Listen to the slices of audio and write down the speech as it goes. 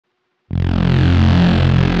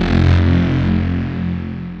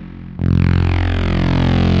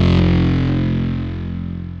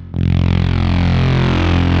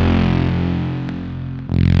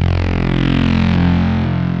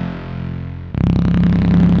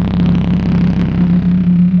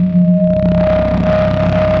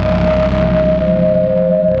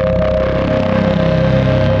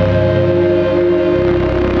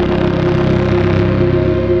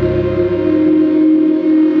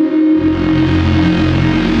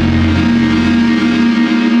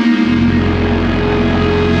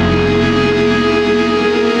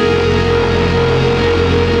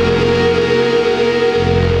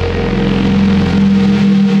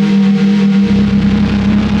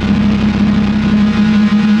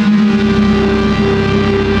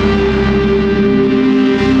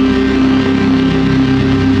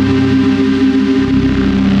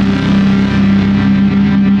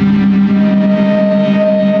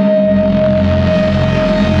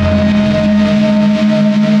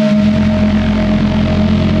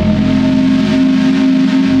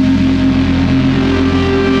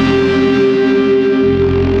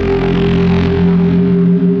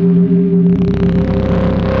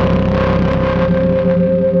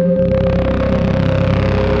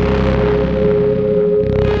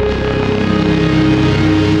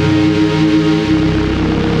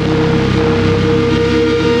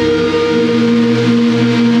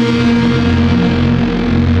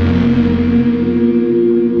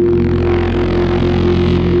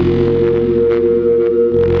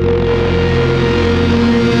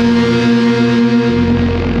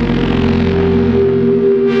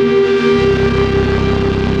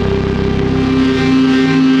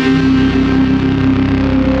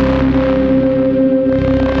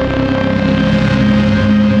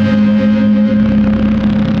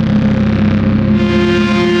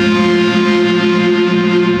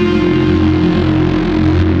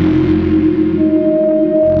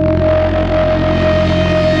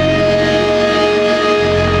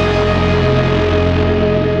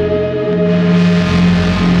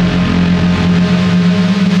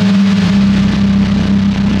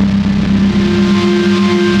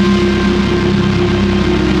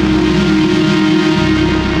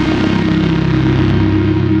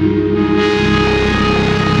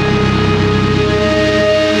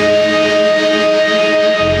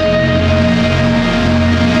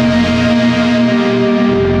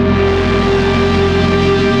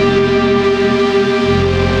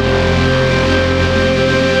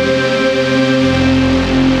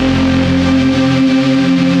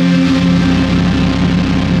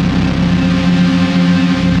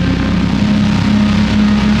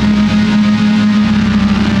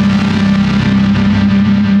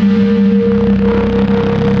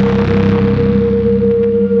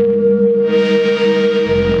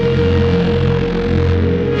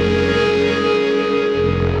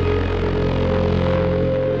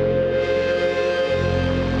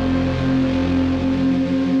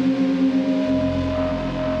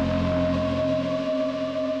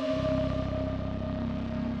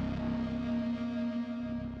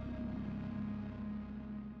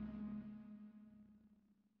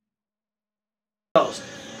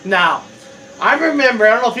Now, I remember,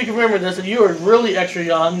 I don't know if you can remember this, and you were really extra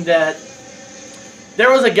young, that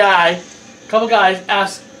there was a couple guys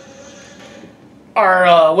asked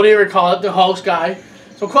our, what do you call it, the host guy,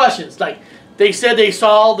 some questions. Like, they said they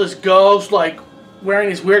saw this ghost, like, wearing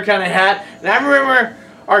this weird kind of hat. And I remember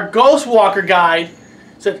our ghost walker guide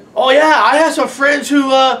said, oh yeah, I have some friends who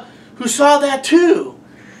saw that too.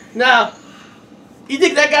 Now, you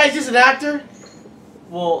think that guy's just an actor?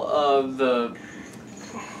 Well, the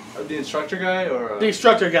instructor guy, or the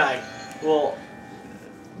instructor guy. Well,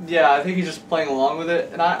 yeah, I think he's just playing along with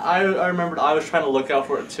it. And I remembered I was trying to look out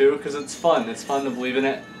for it too, because it's fun. It's fun to believe in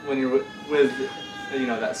it when you're with you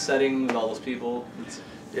know, that setting with all those people.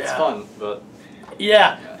 It's fun, but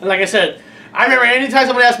yeah. And like I said, I remember anytime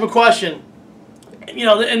somebody asked me a question, you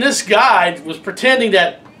know, and this guy was pretending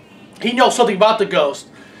that he knows something about the ghost.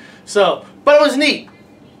 So, but it was neat.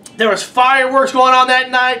 There was fireworks going on that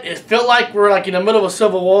night. It felt like we were like in the middle of a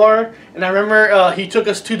civil war. And I remember he took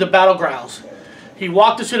us to the battlegrounds. He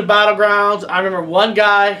walked us to the battlegrounds. I remember one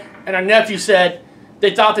guy and our nephew said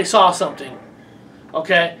they thought they saw something.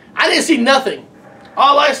 Okay? I didn't see nothing.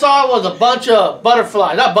 All I saw was a bunch of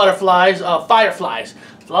fireflies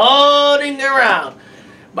floating around.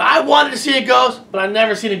 But I wanted to see a ghost, but I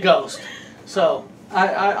never seen a ghost. So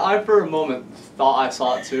I for a moment thought I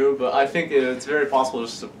saw it too, but I think it's very possible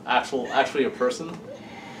it's just actually a person.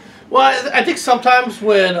 Well, I think sometimes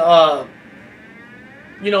when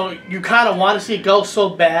you know, you kind of want to see a ghost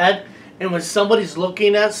so bad, and when somebody's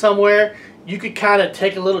looking at somewhere, you could kind of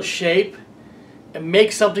take a little shape and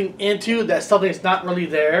make something into that something that's not really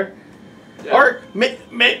there. Yeah. Or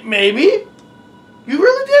maybe you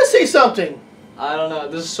really did see something. I don't know.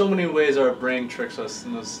 There's so many ways our brain tricks us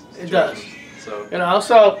in this situation. It does. So you know.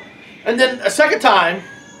 So, and then a second time,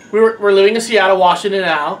 we're living in Seattle, Washington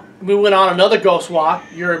now. We went on another ghost walk.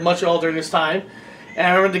 You're much older this time, and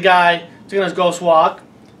I remember the guy taking us ghost walk,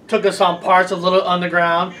 took us on parts of Little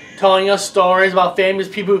Underground, telling us stories about famous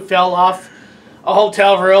people who fell off a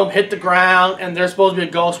hotel room, hit the ground, and there's supposed to be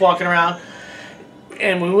a ghost walking around.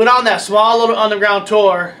 And we went on that small little underground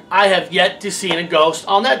tour. I have yet to see a ghost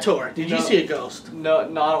on that tour. Did you see a ghost?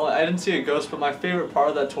 No, I didn't see a ghost, but my favorite part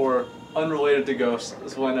of that tour, unrelated to ghosts,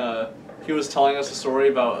 is when he was telling us a story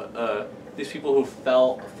about these people who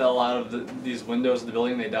fell out of these windows of the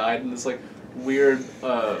building. They died, and this like weird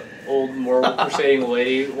old moral crusading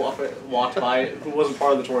lady walked by who wasn't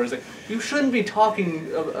part of the tour. He's like, you shouldn't be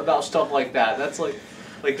talking about stuff like that. That's like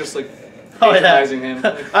just patronizing him.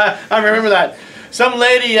 I remember that. Some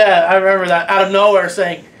lady, I remember that, out of nowhere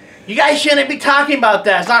saying, you guys shouldn't be talking about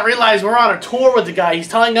that. It's not realized we're on a tour with the guy. He's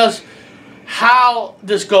telling us how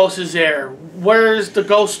this ghost is there. Where's the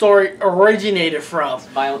ghost story originated from? It's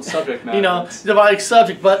violent subject matter. You know, the violent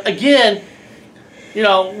subject. But again, you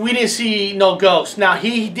know, we didn't see no ghost. Now,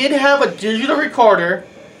 he did have a digital recorder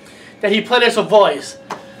that he played as a voice.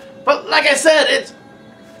 But like I said, it's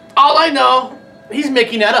all I know, he's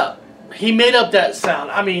making that up. He made up that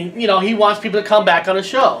sound. I mean, you know, he wants people to come back on the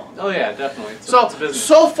show. Oh yeah, definitely. It's so a business.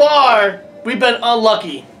 So far, we've been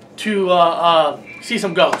unlucky to see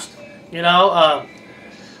some ghosts. You know,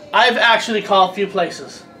 I've actually called a few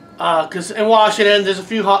places because in Washington there's a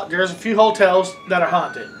few hotels that are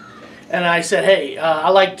haunted, and I said, hey, I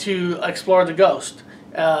like to explore the ghost.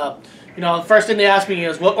 You know, the first thing they asked me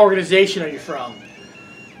is, what organization are you from?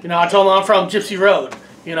 You know, I told them I'm from Gypsy Road.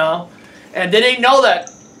 You know, and they didn't know that.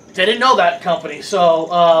 They didn't know that company, so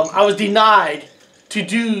I was denied to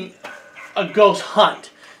do a ghost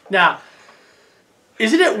hunt. Now,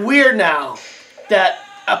 isn't it weird now that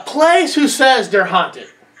a place who says they're haunted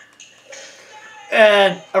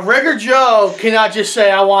and a regular Joe cannot just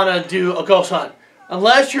say, I want to do a ghost hunt?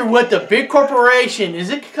 Unless you're with a big corporation. Is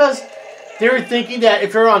it because they were thinking that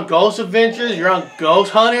if you're on ghost adventures, you're on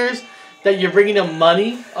ghost hunters, that you're bringing them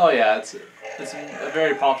money? Oh yeah, it's a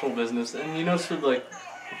very profitable business. And you notice with like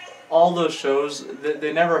all those shows,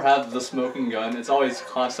 they never have the smoking gun. It's always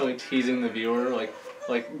constantly teasing the viewer,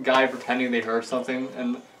 like guy pretending they heard something,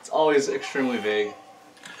 and it's always extremely vague.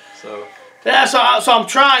 So yeah, so I'm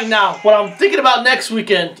trying now. What I'm thinking about next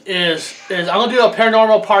weekend is I'm gonna do a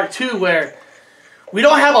Paranormal Part 2 where we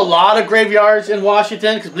don't have a lot of graveyards in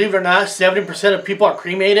Washington, because believe it or not, 70% of people are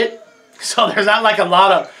cremated. So there's not like a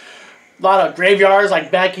lot of graveyards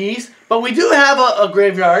like back east. But we do have a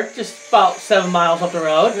graveyard just about 7 miles up the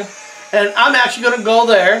road. Yeah. And I'm actually going to go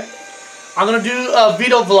there. I'm going to do a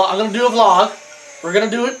video vlog. I'm going to do a vlog. We're going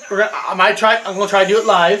to do it. I'm going to try to do it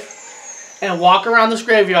live. And walk around this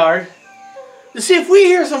graveyard to see if we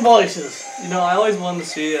hear some voices. You know, I always wanted to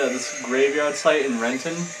see this graveyard site in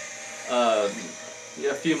Renton.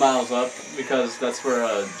 a few miles up because that's where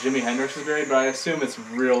Jimi Hendrix is buried. But I assume it's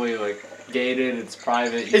really like gated. It's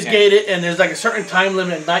private. It's gated, and there's like a certain time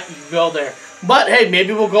limit at night you can go there. But hey,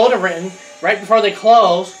 maybe we'll go to Renton right before they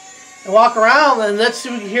close and walk around, and let's see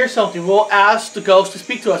if we can hear something. We'll ask the ghost to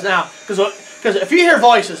speak to us now, because if you hear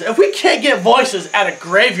voices, if we can't get voices at a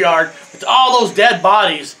graveyard with all those dead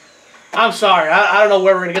bodies, I'm sorry, I don't know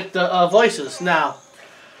where we're gonna get the voices now.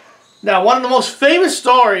 Now, one of the most famous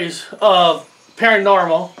stories of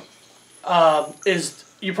paranormal is,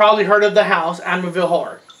 you probably heard of the house, Amityville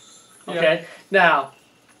Horror. Okay? Yeah. Now,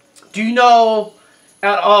 do you know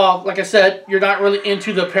at all, like I said, you're not really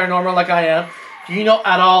into the paranormal like I am, do you know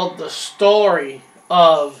at all the story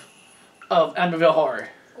of Amityville Horror?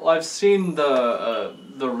 Well, I've seen the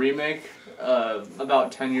remake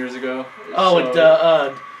about 10 years ago. Oh, so, with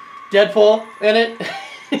Deadpool in it?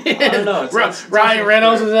 I don't know. Ryan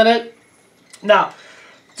Reynolds is in it. Now,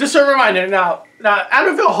 just a reminder, now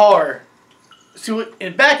Amityville Horror, see,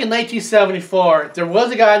 back in 1974, there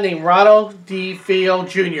was a guy named Ronald D. Feo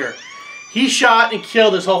Jr. He shot and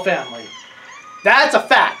killed his whole family. That's a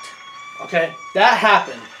fact. Okay? That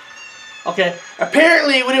happened. Okay?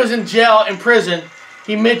 Apparently, when he was in jail, in prison,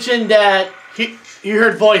 he mentioned that he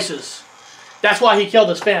heard voices. That's why he killed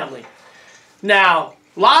his family. Now,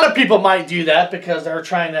 a lot of people might do that because they're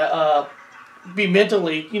trying to be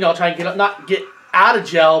mentally, trying to not get out of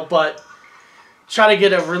jail, but trying to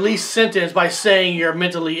get a release sentence by saying you're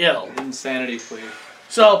mentally ill. Insanity plea.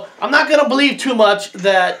 So, I'm not going to believe too much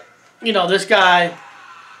that, this guy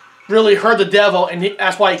really heard the devil and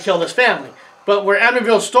that's why he killed his family. But where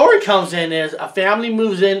Amityville's story comes in is a family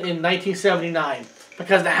moves in 1979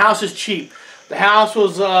 because the house is cheap. The house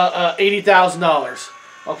was $80,000.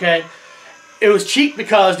 Okay? It was cheap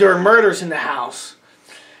because there were murders in the house.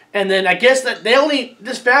 And then I guess that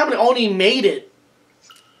this family only made it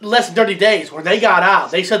less than 30 days where they got out.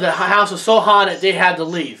 They said the house was so haunted they had to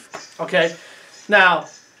leave. Okay? Now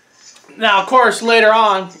of course, later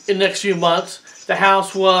on, in the next few months, the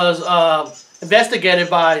house was investigated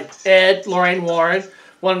by Ed, Lorraine Warren,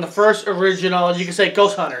 one of the first original, you can say,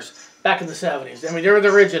 ghost hunters back in the 70s. I mean, they were the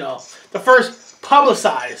original. The first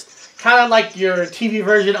publicized, kind of like your TV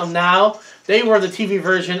version of now. They were the TV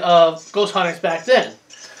version of ghost hunters back then.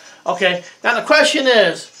 Okay, now the question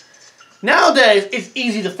is, nowadays, it's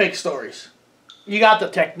easy to fake stories. You got the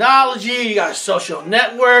technology, you got a social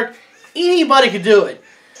network, anybody could do it.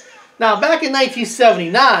 Now, back in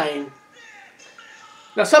 1979,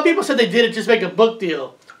 now some people said they did it just to make a book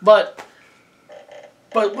deal, but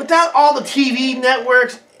without all the TV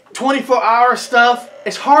networks, 24-hour stuff,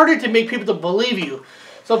 it's harder to make people to believe you.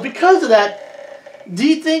 So because of that, do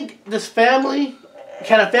you think this family,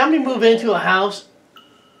 can a family move into a house,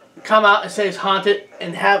 come out and say it's haunted,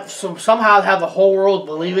 and somehow have the whole world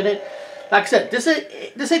believe in it? Like I said, this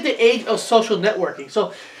ain't the age of social networking.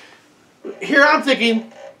 So here I'm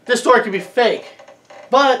thinking this story could be fake,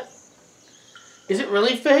 but is it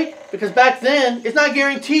really fake? Because back then, it's not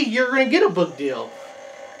guaranteed you're going to get a book deal.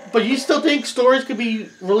 But you still think stories could be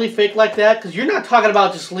really fake like that? Because you're not talking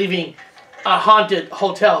about just leaving a haunted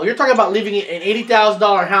hotel. You're talking about leaving an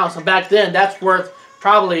 $80,000 house, and back then, that's worth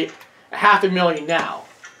probably $500,000 now.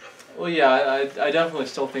 Well, yeah, I definitely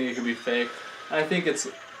still think it could be fake. I think it's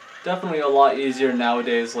definitely a lot easier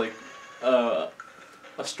nowadays. Like, a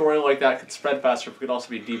story like that could spread faster, but could also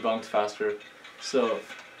be debunked faster. So,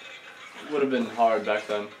 it would have been hard back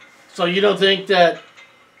then. So you don't think that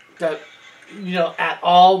at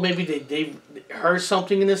all, maybe they heard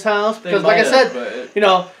something in this house? Because like I said,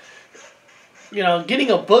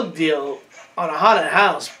 getting a book deal on a haunted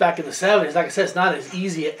house back in the 70s, like I said, it's not as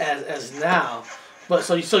easy as now. But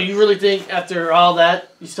so you really think after all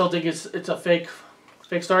that, you still think it's a fake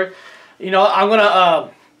story? I'm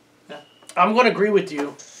gonna agree with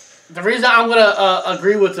you. The reason I'm gonna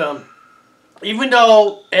agree with them, even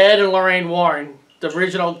though Ed and Lorraine Warren, the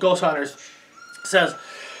original ghost hunters, says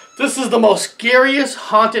this is the most scariest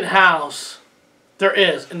haunted house there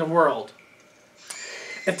is in the world.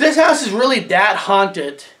 If this house is really that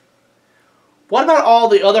haunted, what about all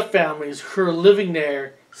the other families who are living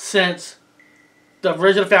there since the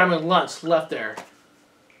original family of Luntz left there?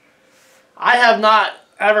 I have not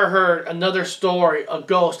ever heard another story of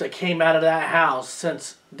ghosts that came out of that house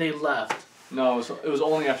since they left. No, it was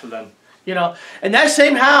only after them. And that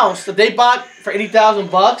same house that they bought for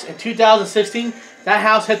 $80,000 in 2016, that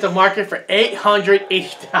house hit the market for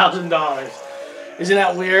 $880,000. Isn't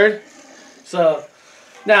that weird? So,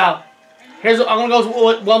 now, I'm going to go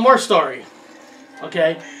with one more story.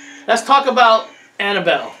 Okay? Let's talk about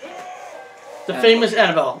Annabelle. The famous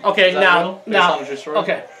Annabelle. Okay, now,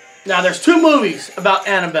 okay. Now, there's two movies about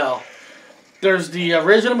Annabelle. there's the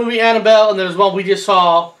original movie Annabelle, and there's one we just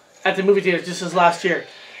saw at the movie theater just this last year.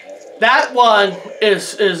 That one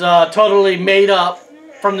is totally made up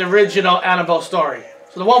from the original Annabelle story.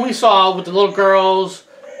 So the one we saw with the little girls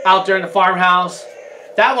out there in the farmhouse,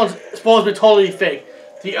 that one's supposed to be totally fake.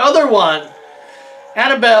 The other one,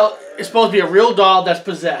 Annabelle, is supposed to be a real doll that's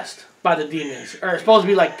possessed by the demons. Or it's supposed to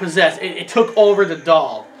be like possessed. It took over the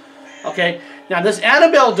doll. Okay? Now this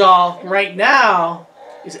Annabelle doll right now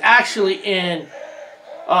is actually in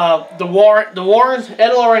the Warrens.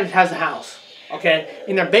 Ed Warren has a house. Okay?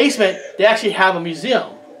 In their basement, they actually have a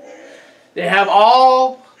museum. They have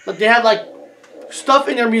like stuff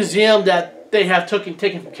in their museum that they have taken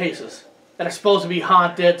from cases that are supposed to be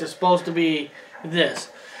haunted. They're supposed to be this.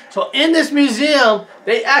 So in this museum,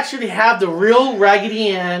 they actually have the real Raggedy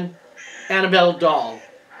Ann Annabelle doll.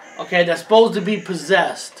 Okay, that's supposed to be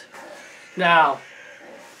possessed. Now,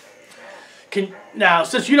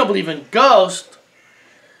 since you don't believe in ghosts,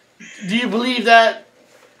 do you believe that?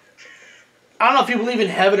 I don't know if you believe in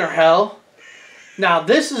heaven or hell. Now,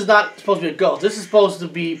 this is not supposed to be a ghost. This is supposed to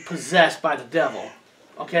be possessed by the devil.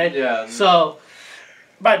 Okay? Yeah. So,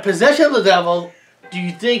 by possession of the devil, do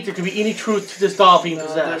you think there could be any truth to this doll being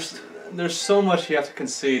possessed? There's so much you have to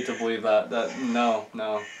concede to believe that. No.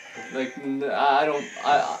 Like, I don't...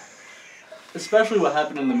 especially what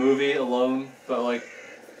happened in the movie alone, but, like,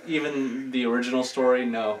 even the original story,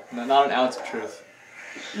 no. Not an ounce of truth.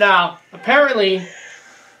 Now, apparently,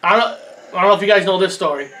 I don't know if you guys know this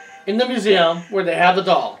story. In the museum where they have the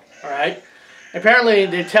doll, alright? Apparently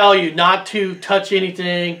they tell you not to touch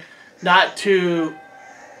anything, not to,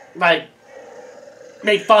 like,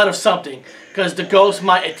 make fun of something, because the ghost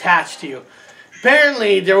might attach to you.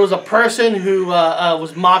 Apparently there was a person who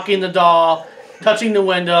was mocking the doll, touching the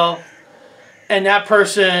window, and that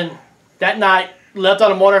person, that night, left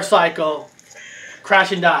on a motorcycle,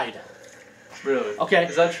 crashed and died. Really? Okay.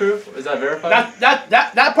 Is that true? Is that verified?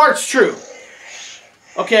 That part's true.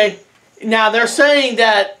 Okay, now they're saying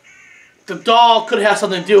that the doll could have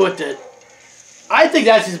something to do with it. I think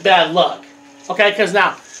that's just bad luck. Okay, because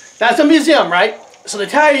now, that's a museum, right? So they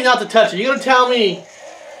tell you not to touch it. You're going to tell me,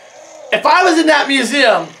 if I was in that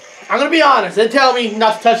museum, I'm going to be honest, they tell me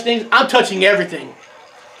not to touch things, I'm touching everything.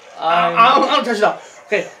 I'm touching it all.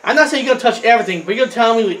 Okay, I'm not saying you're going to touch everything, but you're going to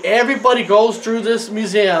tell me everybody goes through this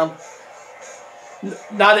museum,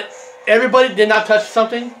 not everybody did not touch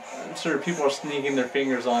something? I'm sure people are sneaking their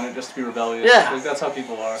fingers on it just to be rebellious. Yeah. Like, that's how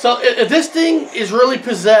people are. So if this thing is really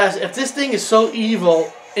possessed, if this thing is so evil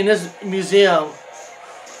in this museum,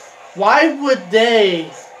 why would they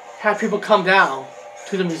have people come down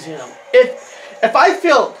to the museum? If I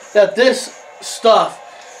feel that this stuff,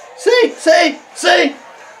 say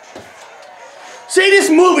this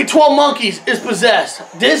movie 12 Monkeys is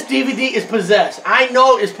possessed. This DVD is possessed. I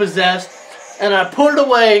know it's possessed, and I put it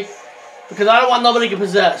away because I don't want nobody to get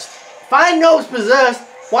possessed. If I know it's possessed,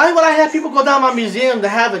 why would I have people go down my museum to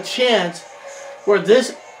have a chance where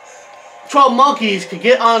this 12 monkeys could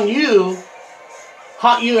get on you,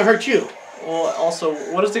 haunt you, and hurt you? Well, also,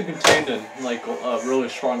 what is it contained in? Like a really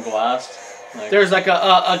strong glass? Like, there's like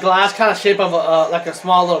a glass kind of shape of like a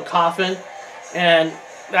small little coffin, and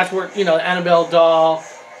that's where, you know, the Annabelle doll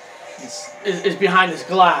is behind this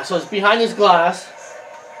glass. So it's behind this glass,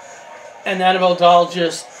 and the Annabelle doll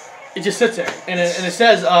just sits there, and it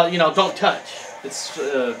says, you know, don't touch. It's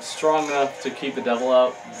strong enough to keep the devil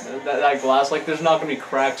out. That glass, like, there's not gonna be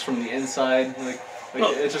cracks from the inside.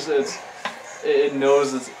 It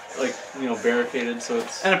knows it's, like, you know, barricaded, so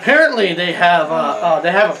it's. And apparently they have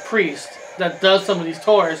a priest that does some of these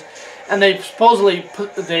tours, and they supposedly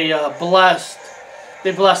blessed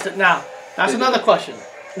it. Now that's another question.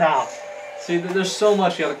 Now, see, there's so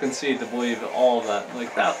much you have to concede to believe all of that.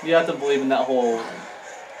 Like, you have to believe in that whole,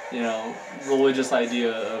 you know, religious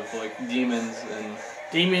idea of, like, demons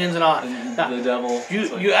and all. And now, the devil.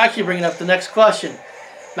 You actually bringing up the next question.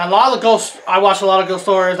 Now, a lot of the ghosts, I watch a lot of ghost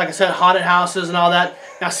stories, like I said, haunted houses and all that.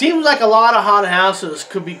 Now, it seems like a lot of haunted houses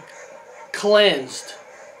could be cleansed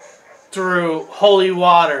through holy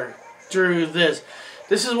water, through this.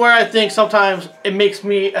 This is where I think sometimes it makes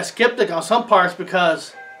me a skeptic on some parts,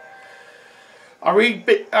 because are we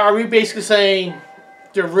basically saying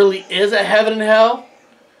there really is a heaven and hell,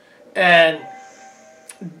 and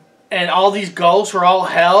all these ghosts are all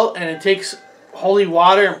hell, and it takes holy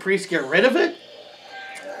water and priests to get rid of it?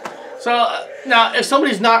 So now, if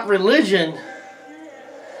somebody's not religion,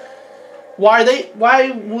 why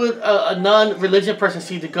would a non-religion person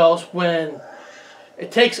see the ghost when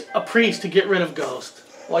it takes a priest to get rid of ghosts?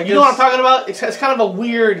 Well, you know what I'm talking about? It's kind of a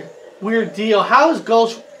weird deal. How is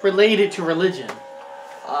ghost related to religion?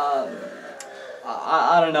 I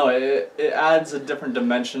I don't know. It adds a different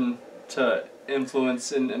dimension to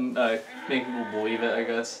influence and make people believe it. I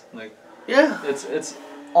guess like it's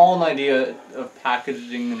all an idea of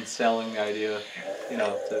packaging and selling the idea. You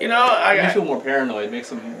know, it makes people more paranoid. It makes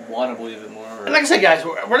them want to believe it more. And like I said, guys,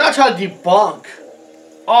 we're not trying to debunk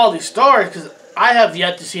all these stories because I have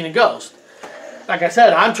yet to see a ghost. Like I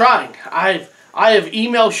said, I'm trying. I have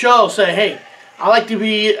emailed shows saying, hey, I'd like to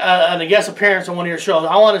be a guest appearance on one of your shows.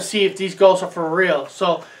 I want to see if these ghosts are for real.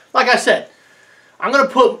 So, like I said, I'm going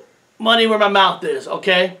to put money where my mouth is,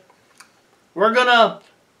 okay? I'm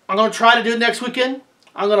going to try to do it next weekend.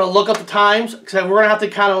 I'm going to look up the times because we're going to have to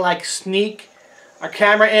kind of like sneak our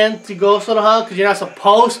camera in to Ghost of the Hunt because you're not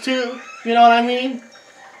supposed to, you know what I mean?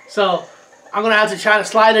 So, I'm going to have to try to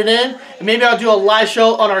slide it in and maybe I'll do a live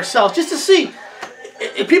show on ourselves just to see.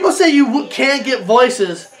 If people say you can't get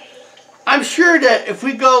voices, I'm sure that if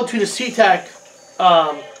we go to the SeaTac,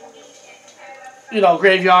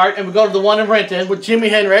 graveyard, and we go to the one in Renton with Jimi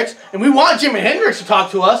Hendrix, and we want Jimi Hendrix to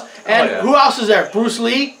talk to us, and who else is there? Bruce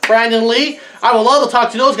Lee, Brandon Lee. I would love to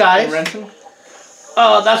talk to those guys. In Renton?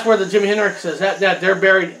 That's where the Jimi Hendrix is. They're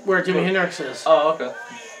buried where Jimi Hendrix is. Oh, okay.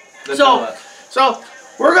 So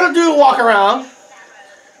we're gonna do a walk around.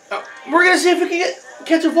 We're gonna see if we can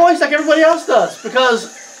catch a voice like everybody else does,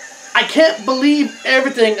 because I can't believe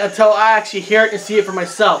everything until I actually hear it and see it for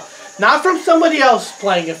myself. Not from somebody else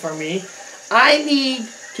playing it for me. I need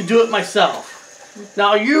to do it myself. Now,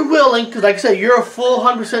 are you willing, because like I said, you're a full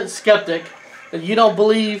 100% skeptic, that you don't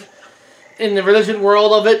believe in the religion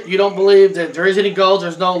world of it, you don't believe that there is any ghosts,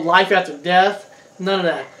 there's no life after death, none of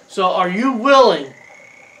that. So are you willing,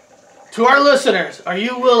 to our listeners, are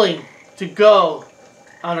you willing to go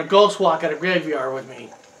on a ghost walk at a graveyard with me?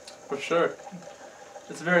 For sure.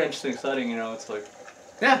 It's very interesting, exciting, it's like...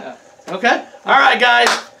 Yeah. Okay. Alright, guys.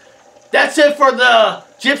 That's it for the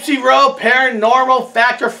Gypsy Road Paranormal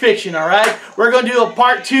Fact or Fiction, alright? We're going to do a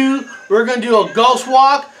part 2. We're going to do a ghost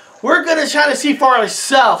walk. We're going to try to see for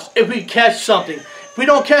ourselves if we catch something. If we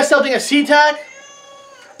don't catch something at SeaTac,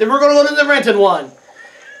 then we're going to go to the Renton one.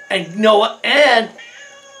 And you know what? And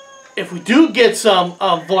if we do get some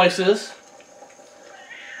voices,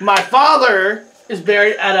 my father is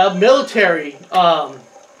buried at a military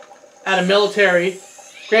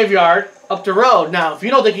graveyard up the road. Now, if you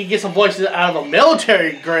don't think you can get some voices out of a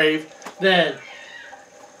military grave, then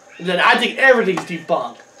I think everything's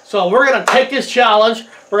debunked. So we're gonna take this challenge.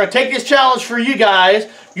 We're gonna take this challenge for you guys.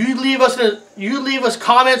 You leave us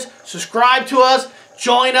comments, subscribe to us,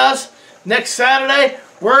 join us. Next Saturday,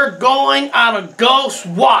 we're going on a ghost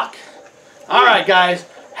walk. All right, guys,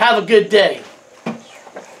 have a good day.